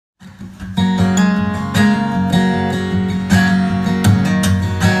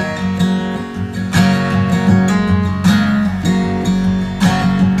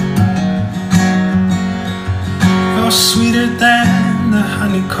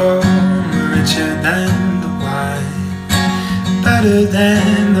honeycomb, richer than the wine, better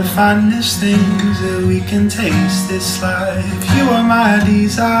than the finest things that we can taste this life. You are my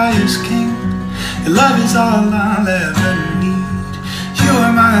desire's king, your love is all I'll ever need. You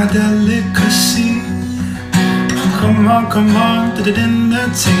are my delicacy. Come on to the dinner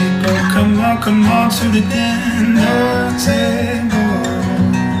table. Come on to the dinner table.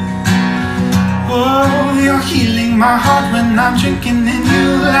 Oh, you're healing my heart when I'm drinking in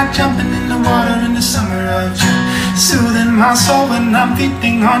you, like jumping in the water in the summer of June. Soothing my soul when I'm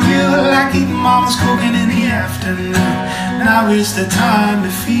feeding on you, like eating mama's cooking in the afternoon. Now is the time to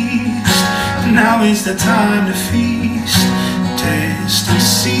feast. Now is the time to feast. Taste and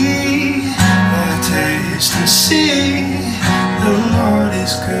see. Taste and see. The Lord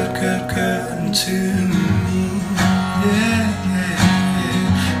is good, good, good to me. Yeah.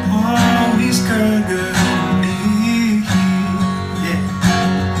 Oh, he's good, good to me. Yeah.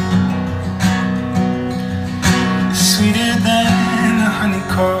 Sweeter than the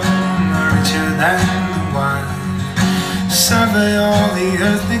honeycomb, richer than the wine. Survey all the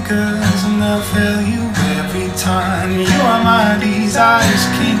earthly goods and they'll fail you every time. You are my desire's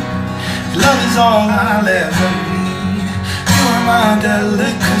king. Your love is all I'll ever need. You are my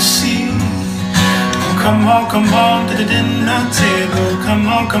delicacy. Come on to the dinner table. Come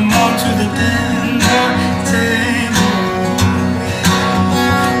on to the dinner table.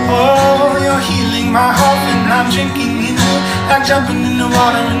 Oh, you're healing my heart when I'm drinking in you, like jumping in the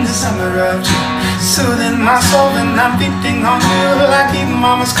water in the summer of June. Soothing my soul when I'm feeding on you, like eating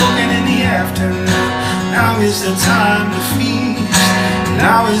mama's cooking in the afternoon. Now is the time to feast.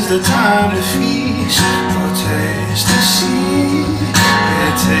 Now is the time to feast. For taste and see.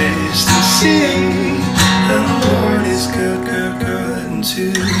 Yeah, taste and see. The Lord is good, good, good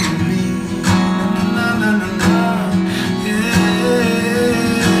to me. Na, na, na, na.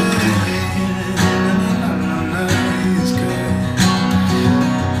 Yeah. Na, na, na, he's good.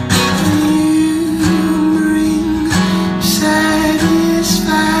 You bring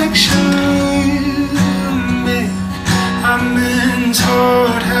satisfaction. You make amends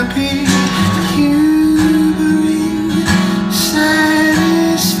toward happy. You bring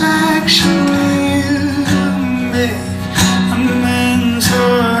satisfaction.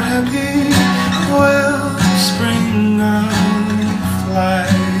 Wellspring of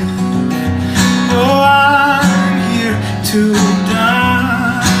life. Oh, I'm here to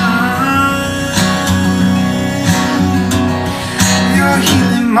die. You're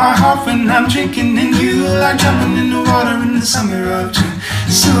healing my heart when I'm drinking in you, like jumping in the water in the summer of June.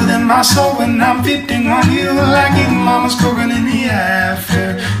 Soothing my soul when I'm feeding on you, like eating mama's cooking in the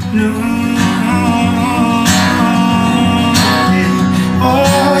afternoon.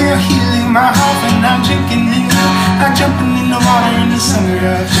 Oh, you're healing my heart when I'm drinking in you, like jumping in the water in the summer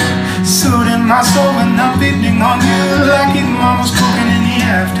of June. Soothing my soul when I'm feeding on you, like eating mama's cooking in the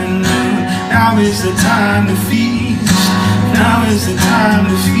afternoon. Now is the time to feast. Now is the time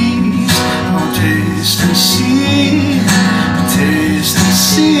to feast. Oh, taste and see. Taste and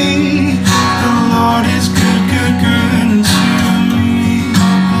see. The Lord is good, good, good to me.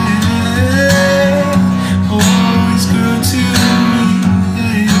 Yeah. Oh, he's good to me.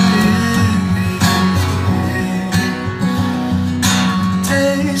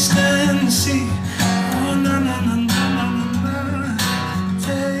 Taste